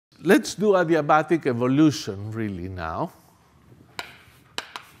let's do adiabatic evolution really now.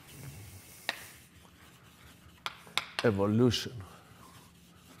 Evolution.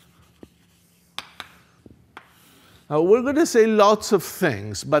 Now, we're going to say lots of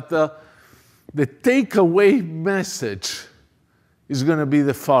things, but the takeaway message is going to be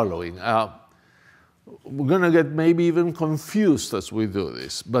the following. We're going to get maybe even confused as we do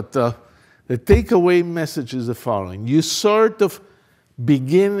this, but the takeaway message is the following. You sort of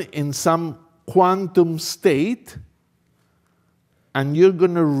begin in some quantum state, and you're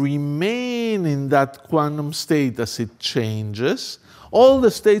going to remain in that quantum state as it changes. All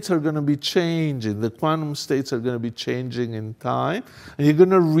the states are going to be changing. The quantum states are going to be changing in time. And you're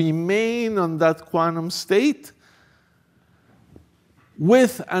going to remain on that quantum state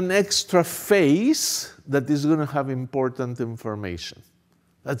with an extra phase that is going to have important information.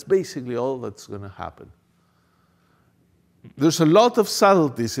 That's basically all that's going to happen. There's a lot of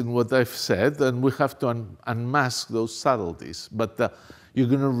subtleties in what I've said, and we have to unmask those subtleties. But you're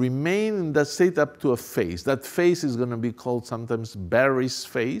going to remain in that state up to a phase. That phase is going to be called sometimes Barry's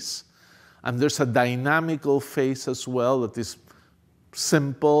phase. And there's a dynamical phase as well that is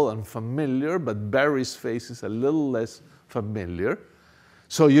simple and familiar, but Barry's phase is a little less familiar.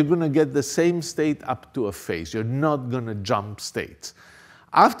 So you're going to get the same state up to a phase. You're not going to jump states.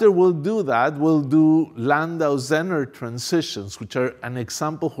 After we'll do that, we'll do Landau-Zener transitions, which are an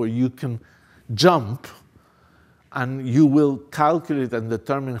example where you can jump and you will calculate and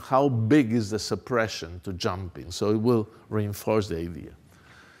determine how big is the suppression to jumping. So it will reinforce the idea.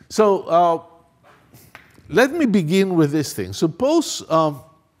 So let me begin with this thing. Suppose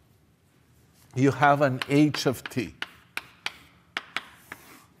you have an h of t.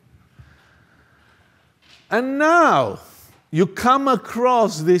 And now you come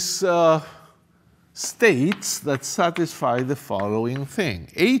across these states that satisfy the following thing.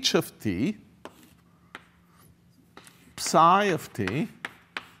 H of t, psi of t,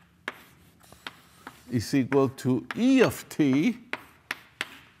 is equal to E of t,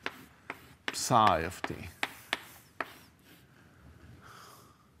 psi of t.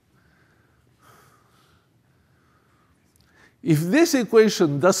 If this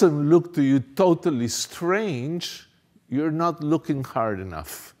equation doesn't look to you totally strange, you're not looking hard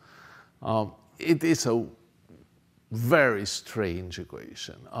enough. It is a very strange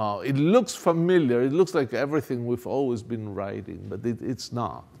equation. It looks familiar. It looks like everything we've always been writing, but it's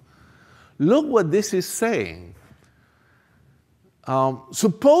not. Look what this is saying.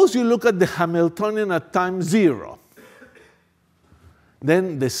 Suppose you look at the Hamiltonian at time 0.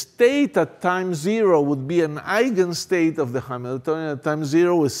 Then the state at time 0 would be an eigenstate of the Hamiltonian at time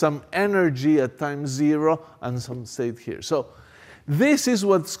 0 with some energy at time 0 and some state here. So this is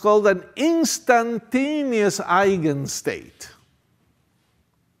what's called an instantaneous eigenstate.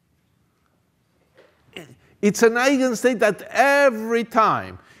 It's an eigenstate at every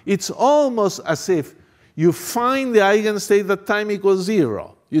time. It's almost as if you find the eigenstate at time equals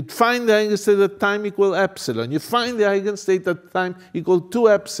 0. You'd find the eigenstate at time equal epsilon. You find the eigenstate at time equal 2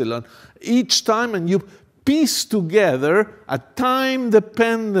 epsilon each time, and you piece together a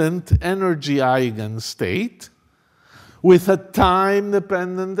time-dependent energy eigenstate with a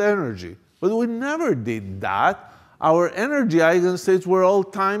time-dependent energy. But we never did that. Our energy eigenstates were all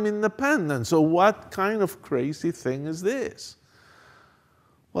time-independent. So what kind of crazy thing is this?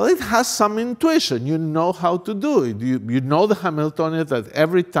 Well, it has some intuition. You know how to do it. You know the Hamiltonian at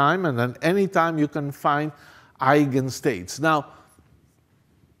every time, and at any time you can find eigenstates. Now,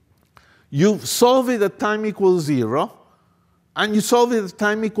 you solve it at time equals 0, and you solve it at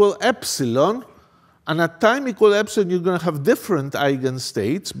time equal epsilon, and at time equal epsilon you're going to have different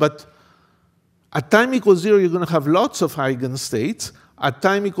eigenstates, but at time equals 0 you're going to have lots of eigenstates. At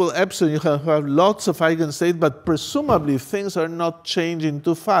time equal epsilon, you have lots of eigenstates, but presumably if things are not changing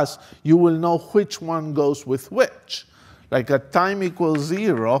too fast, you will know which one goes with which. Like at time equals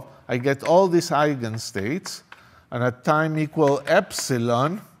 0, I get all these eigenstates, and at time equal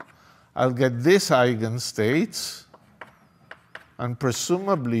epsilon, I'll get these eigenstates, and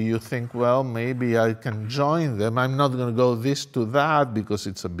presumably you think, well, maybe I can join them. I'm not going to go this to that because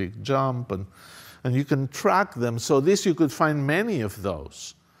it's a big jump, and you can track them. So this, you could find many of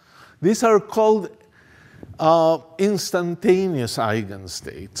those. These are called instantaneous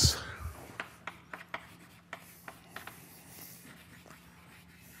eigenstates.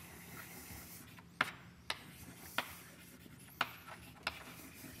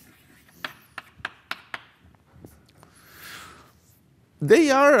 They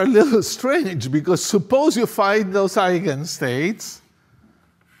are a little strange because suppose you find those eigenstates.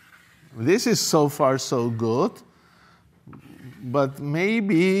 This is so far so good. but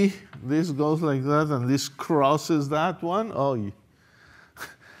maybe this goes like that and this crosses that one. Oh,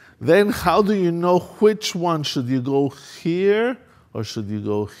 then how do you know which one? Should you go here or should you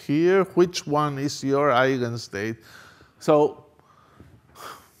go here? Which one is your eigenstate? So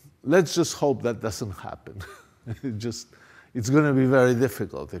let's just hope that doesn't happen. It's going to be very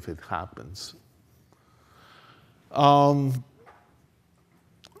difficult if it happens.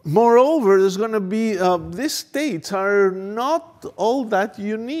 Moreover, there's going to be, these states are not all that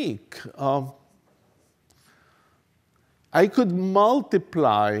unique. I could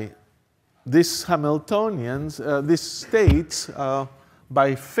multiply these Hamiltonians, these states,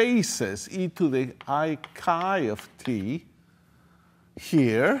 by phases, e to the I chi of t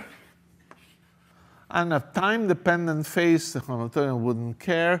here. And a time-dependent phase, the Hamiltonian wouldn't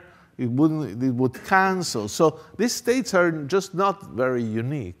care. It would cancel. So these states are just not very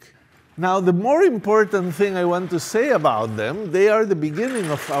unique. Now, the more important thing I want to say about them, they are the beginning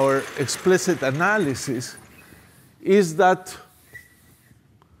of our explicit analysis, is that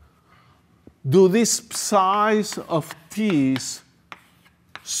do these psi's of t's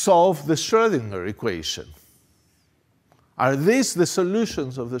solve the Schrodinger equation? Are these the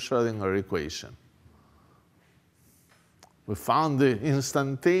solutions of the Schrodinger equation? We found the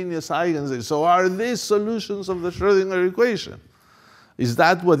instantaneous eigenstates. So are these solutions of the Schrodinger equation? Is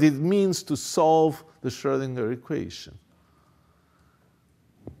that what it means to solve the Schrodinger equation?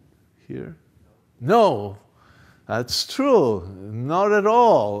 Here? No, that's true. Not at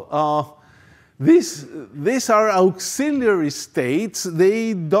all. These are auxiliary states.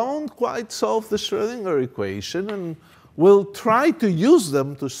 They don't quite solve the Schrodinger equation, and we'll try to use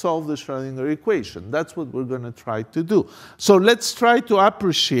them to solve the Schrodinger equation. That's what we're going to try to do. So let's try to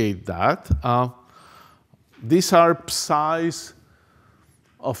appreciate that. These are psi's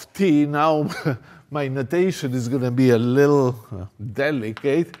of t. Now, my notation is going to be a little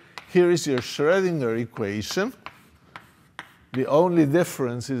delicate. Here is your Schrodinger equation. The only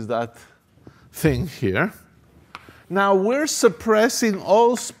difference is that thing here. Now, we're suppressing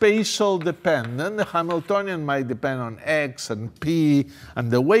all spatial dependent. The Hamiltonian might depend on x and p,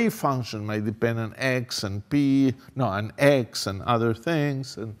 and the wave function might depend on x and p, no, on x and other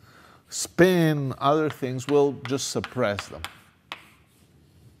things, and spin, other things. We'll just suppress them.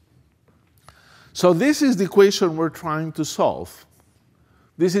 So this is the equation we're trying to solve.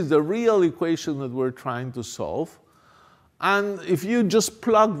 This is the real equation that we're trying to solve. And if you just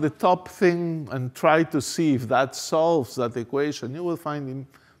plug the top thing and try to see if that solves that equation, you will find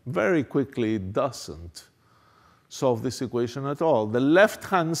very quickly it doesn't solve this equation at all. The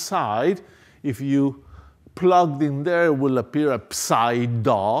left-hand side, if you plugged in there, will appear a psi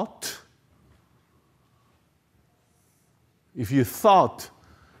dot. If you thought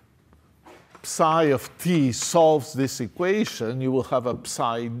psi of t solves this equation, you will have a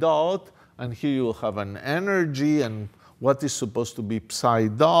psi dot, and here you will have an energy, and what is supposed to be psi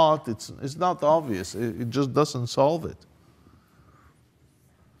dot? It's not obvious. It just doesn't solve it.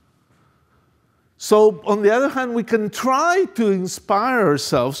 So on the other hand, we can try to inspire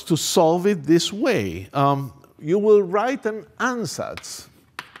ourselves to solve it this way. You will write an ansatz.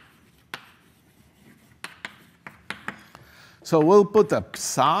 So we'll put a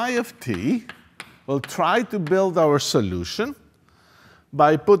psi of t. We'll try to build our solution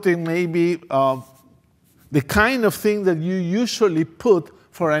by putting maybe the kind of thing that you usually put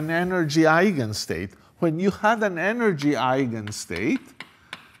for an energy eigenstate. When you had an energy eigenstate,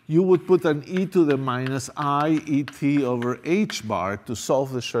 you would put an e to the minus I et over h bar to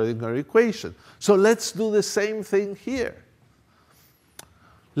solve the Schrodinger equation. So let's do the same thing here.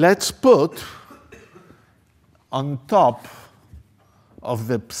 Let's put on top of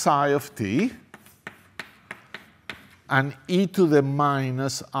the psi of t an e to the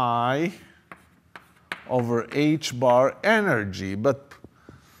minus I over h bar energy. But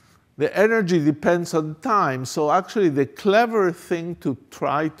the energy depends on time. So actually, the clever thing to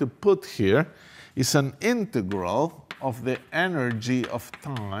try to put here is an integral of the energy of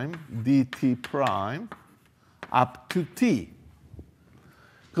time, dt prime, up to t.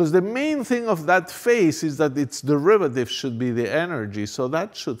 Because the main thing of that phase is that its derivative should be the energy, so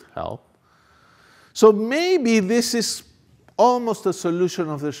that should help. So maybe this is almost a solution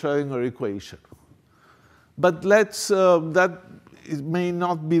of the Schrodinger equation. But that it may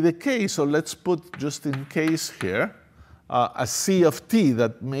not be the case, so let's put, just in case here, a c of t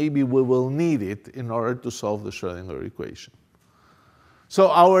that maybe we will need it in order to solve the Schrodinger equation.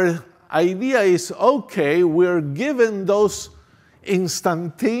 So our idea is, okay, we're given those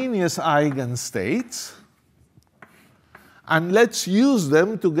instantaneous eigenstates, and let's use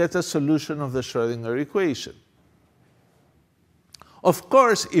them to get a solution of the Schrodinger equation. Of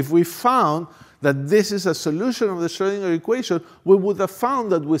course, if we found that this is a solution of the Schrodinger equation, we would have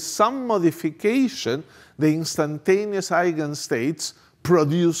found that with some modification, the instantaneous eigenstates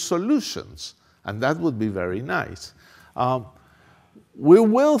produce solutions. And that would be very nice. We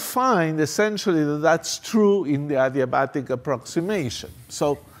will find essentially that that's true in the adiabatic approximation.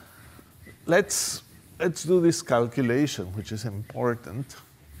 So let's do this calculation, which is important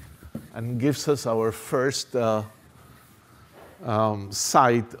and gives us our first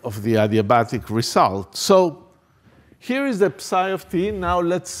sight of the adiabatic result. So here is the psi of t. Now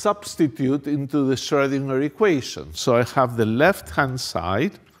let's substitute into the Schrodinger equation. So I have the left-hand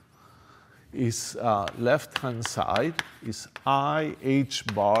side is I h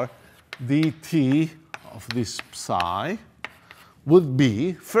bar dt of this psi would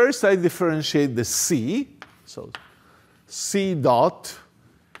be, first I differentiate the c, so c dot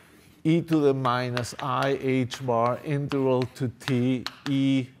e to the minus I h bar integral to t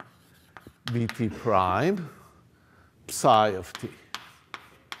e dt prime psi of t.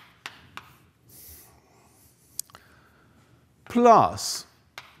 Plus,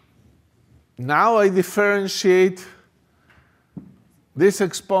 now I differentiate this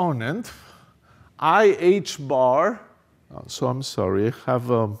exponent, I h bar, so I'm sorry, I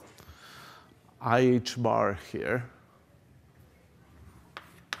have I h bar here.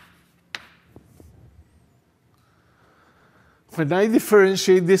 When I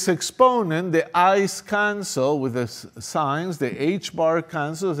differentiate this exponent, the i's cancel with the signs, the h bar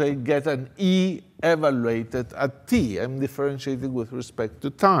cancels, I get an e evaluated at t. I'm differentiating with respect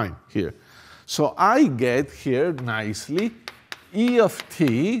to time here. So I get here nicely e of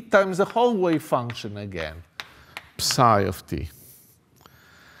t times the whole wave function again, psi of t.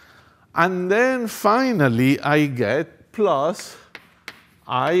 And then finally I get plus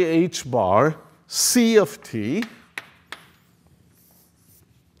I h bar c of t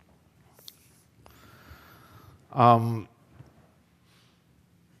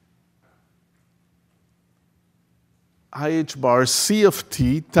I h bar c of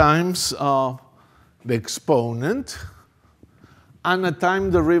t times the exponent and a time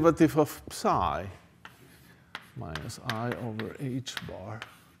derivative of psi minus I over h bar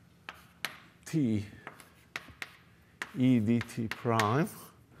t e dt prime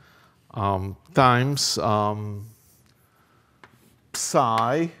times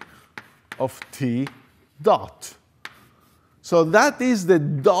psi of t dot. So that is the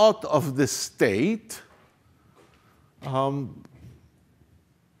dot of the state.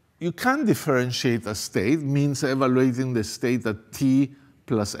 You can differentiate a state, means evaluating the state at t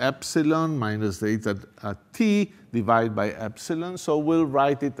plus epsilon minus the state at t divided by epsilon. So we'll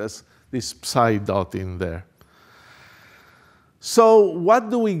write it as this psi dot in there. So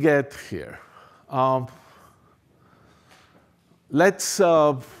what do we get here? Let's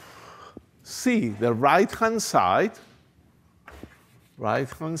see the right-hand side.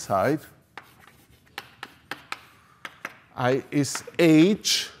 Right-hand side is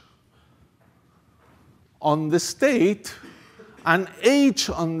h on the state, and h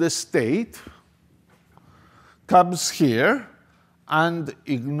on the state comes here and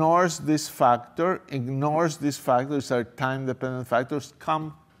ignores this factor, these are time-dependent factors,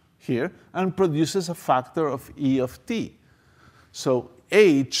 come here and produces a factor of e of t. So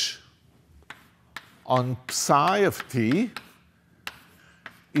h on psi of t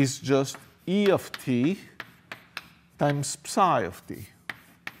is just e of t times psi of t.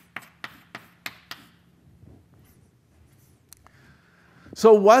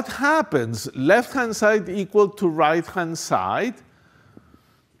 So what happens? Left-hand side equal to right-hand side.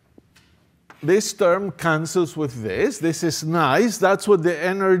 This term cancels with this. This is nice. That's what the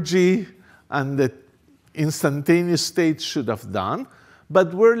energy and the instantaneous state should have done.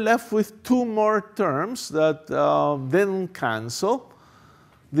 But we're left with two more terms that didn't cancel.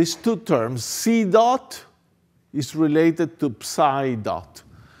 These two terms, c dot is related to psi dot.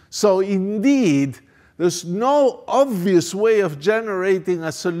 So indeed, there's no obvious way of generating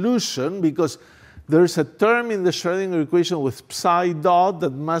a solution because there's a term in the Schrodinger equation with psi dot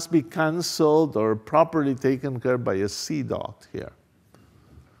that must be cancelled or properly taken care of by a c dot here.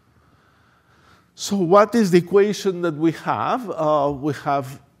 So what is the equation that we have? We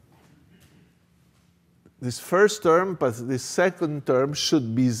have this first term, but this second term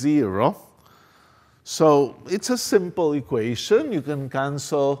should be 0. So it's a simple equation. You can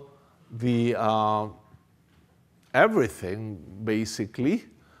cancel the everything, basically.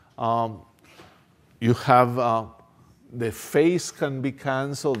 You have the phase can be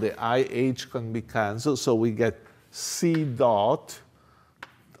cancelled, the IH can be cancelled, so we get c dot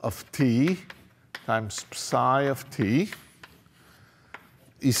of t times psi of t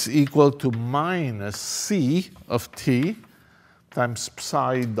is equal to minus c of t times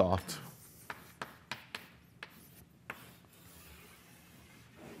psi dot.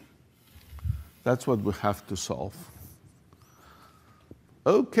 That's what we have to solve.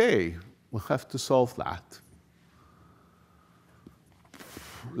 Okay, we have to solve that.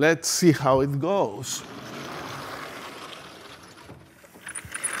 Let's see how it goes.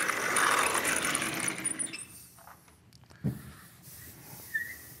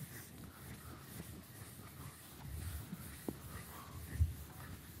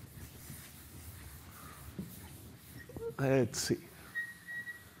 Let's see.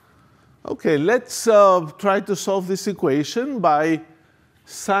 Okay, let's try to solve this equation by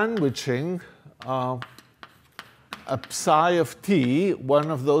sandwiching a psi of t,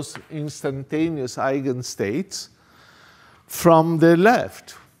 one of those instantaneous eigenstates, from the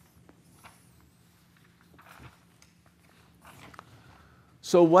left.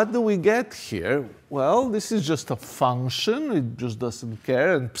 So what do we get here? Well, this is just a function. It just doesn't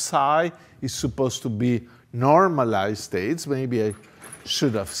care. And psi is supposed to be normalized states. Maybe I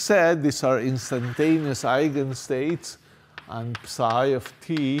should have said these are instantaneous eigenstates, and psi of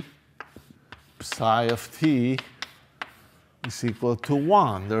t is equal to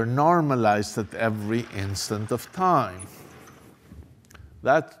 1. They're normalized at every instant of time.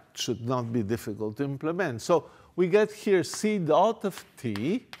 That should not be difficult to implement. So we get here c dot of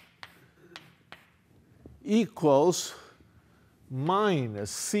t equals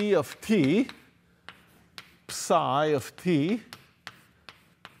minus c of t, psi of t,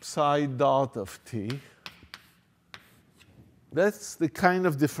 psi dot of t. That's the kind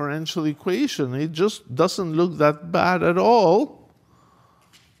of differential equation. It just doesn't look that bad at all.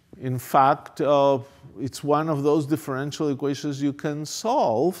 In fact, it's one of those differential equations you can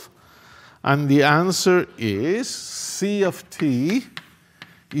solve. And the answer is c of t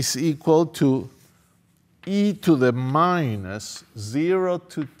is equal to e to the minus 0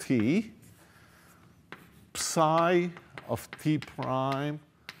 to t psi of t prime,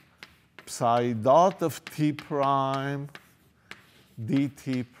 psi dot of t prime,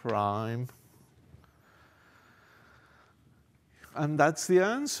 dt prime. And that's the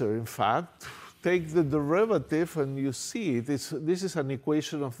answer. In fact, take the derivative and you see it. This is an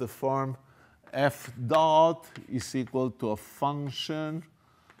equation of the form f dot is equal to a function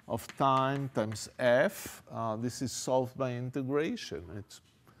of time times f. This is solved by integration.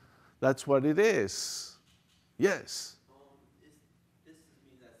 That's what it is. Yes? This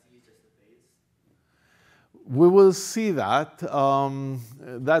means that c is just a base? We will see that.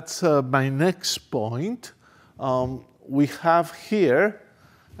 That's my next point. We have here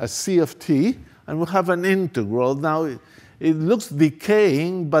a c of t, and we have an integral. Now, it looks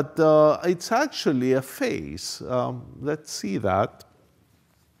decaying, but it's actually a phase. Let's see that.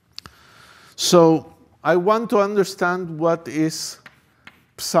 So I want to understand what is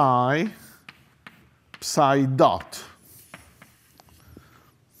psi dot.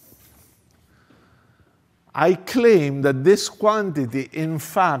 I claim that this quantity, in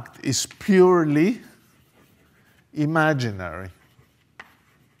fact, is purely imaginary.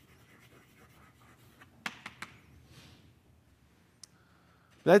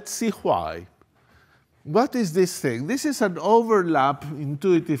 Let's see why. What is this thing? This is an overlap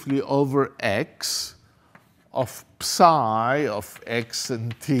intuitively over x of psi of x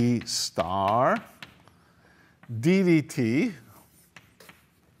and t star ddt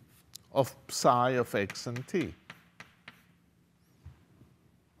of psi of x and t.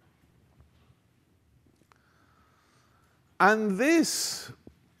 And this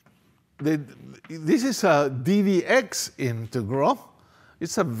is a ddx integral.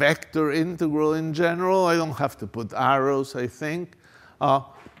 It's a vector integral in general. I don't have to put arrows, I think. I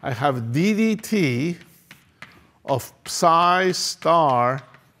have ddt of psi star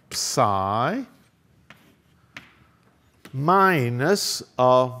psi minus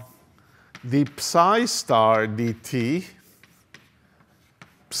the psi star dt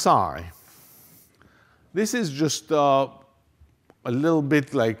psi. This is just a little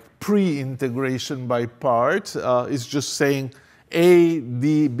bit like pre-integration by parts. It's just saying a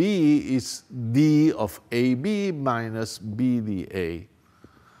dB is d of ab minus b dA.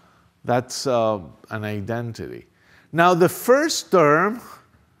 That's an identity. Now the first term,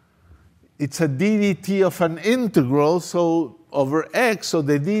 it's a ddt of an integral, so over x, so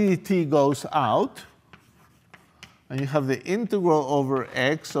the ddt goes out. And you have the integral over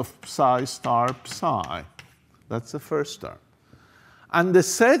x of psi star psi. That's the first term. And the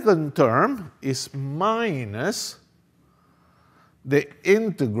second term is minus the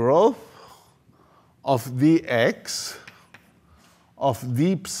integral of dx of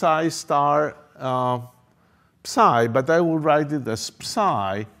d psi star psi, but I will write it as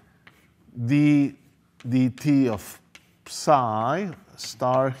psi dt of psi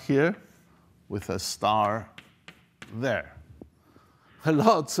star here with a star there.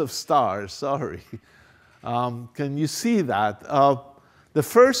 Lots of stars, sorry. Can you see that? The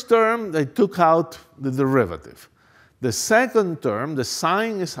first term, they took out the derivative. The second term, the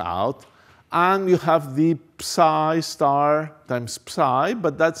sign is out, and you have the psi star times psi,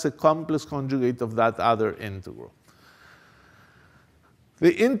 but that's a complex conjugate of that other integral.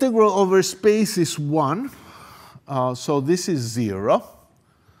 The integral over space is 1, so this is 0.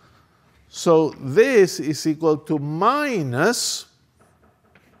 So this is equal to minus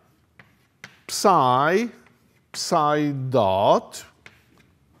psi dot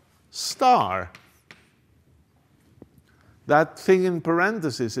star. That thing in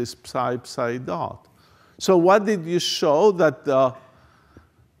parentheses is psi dot. So what did you show? That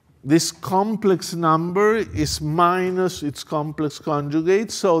this complex number is minus its complex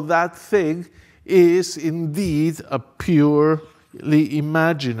conjugate, so that thing is indeed a purely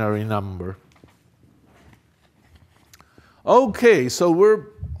imaginary number. Okay, so we're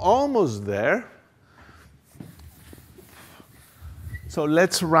almost there. So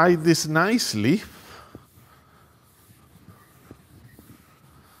let's write this nicely.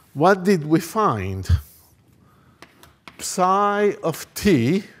 What did we find? Psi of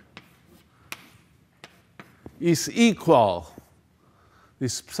t is equal.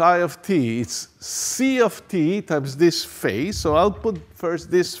 This psi of t, it's c of t times this phase. So I'll put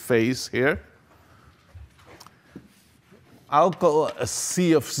first this phase here. I'll call a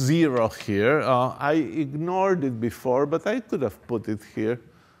c of 0 here. I ignored it before, but I could have put it here.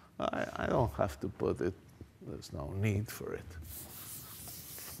 I don't have to put it. There's no need for it.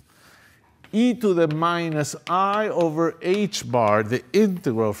 E to the minus I over h bar, the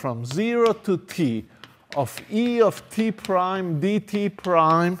integral from 0 to t of e of t prime dt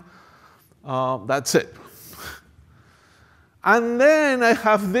prime. That's it. And then I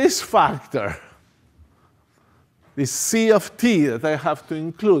have this factor, this c of t that I have to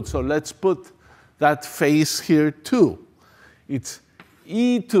include. So let's put that phase here too. It's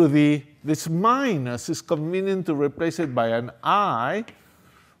e to the, this minus is convenient to replace it by an I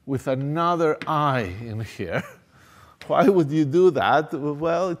with another I in here. Why would you do that?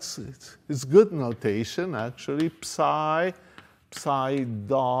 Well, it's good notation, actually. Psi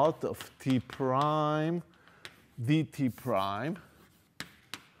dot of t prime dt prime.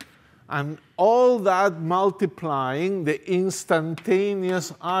 And all that multiplying the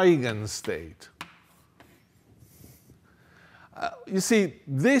instantaneous eigenstate. You see,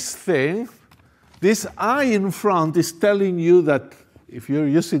 this thing, this I in front is telling you that, if you're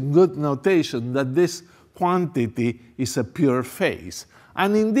using good notation, that this quantity is a pure phase.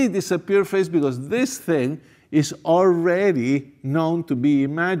 And indeed, it's a pure phase because this thing is already known to be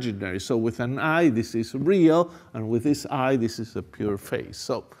imaginary. So with an I, this is real, and with this I, this is a pure phase.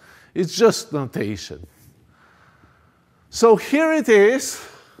 So it's just notation. So here it is.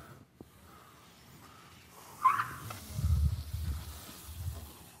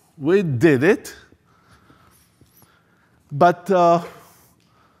 We did it. But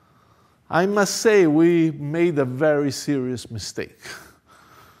I must say we made a very serious mistake.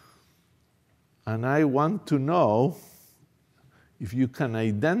 And I want to know if you can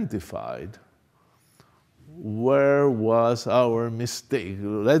identify where was our mistake.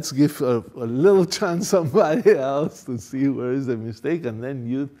 Let's give a little chance somebody else to see where is the mistake, and then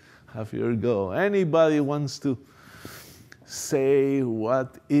you have your go. Anybody wants to say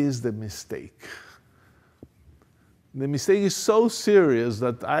what is the mistake? The mistake is so serious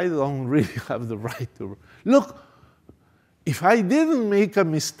that I don't really have the right to. Look, if I didn't make a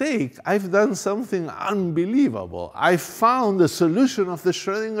mistake, I've done something unbelievable. I found the solution of the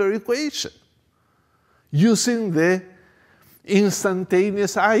Schrodinger equation using the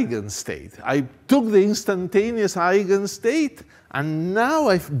instantaneous eigenstate. I took the instantaneous eigenstate, and now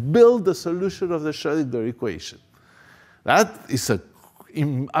I've built the solution of the Schrodinger equation. That is an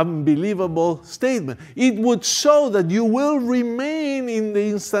unbelievable statement. It would show that you will remain in the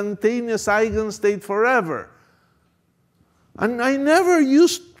instantaneous eigenstate forever. And I never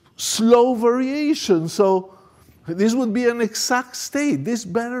used slow variation, so this would be an exact state. This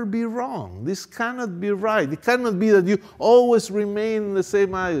better be wrong. This cannot be right. It cannot be that you always remain in the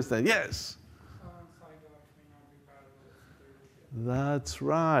same eigenstate. Yes? That's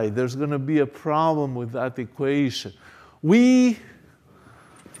right. There's going to be a problem with that equation. We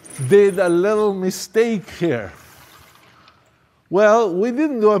did a little mistake here. Well, we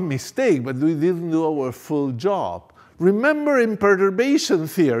didn't do a mistake, but we didn't do our full job. remember in perturbation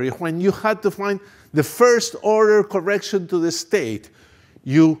theory, when you had to find the first order correction to the state,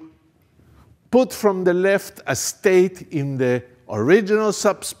 you put from the left a state in the original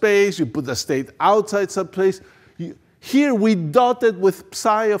subspace, you put a state outside subspace. Here we dotted with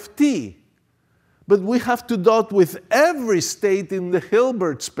psi of t. But we have to dot with every state in the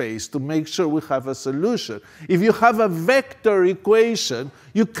Hilbert space to make sure we have a solution. If you have a vector equation,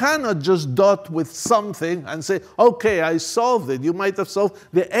 you cannot just dot with something and say, OK, I solved it. You might have solved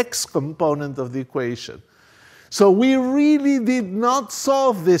the x component of the equation. So we really did not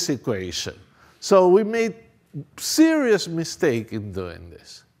solve this equation. So we made a serious mistake in doing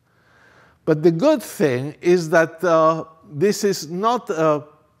this. But the good thing is that this is not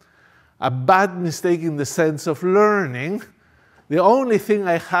a bad mistake in the sense of learning. The only thing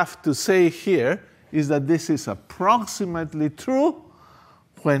I have to say here is that this is approximately true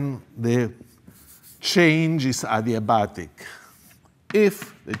when the change is adiabatic.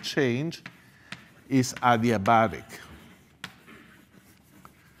 If the change is adiabatic.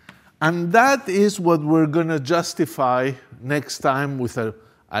 And that is what we're going to justify next time with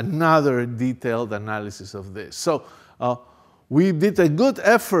another detailed analysis of this. So we did a good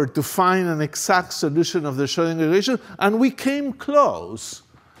effort to find an exact solution of the Schrodinger equation, and we came close.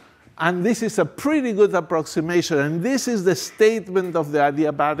 And this is a pretty good approximation, and this is the statement of the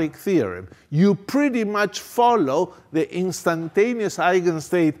adiabatic theorem. You pretty much follow the instantaneous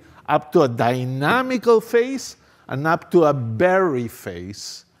eigenstate up to a dynamical phase and up to a Berry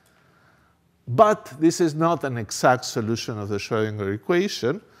phase. But this is not an exact solution of the Schrodinger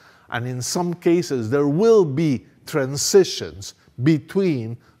equation, and in some cases there will be transitions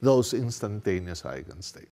between those instantaneous eigenstates.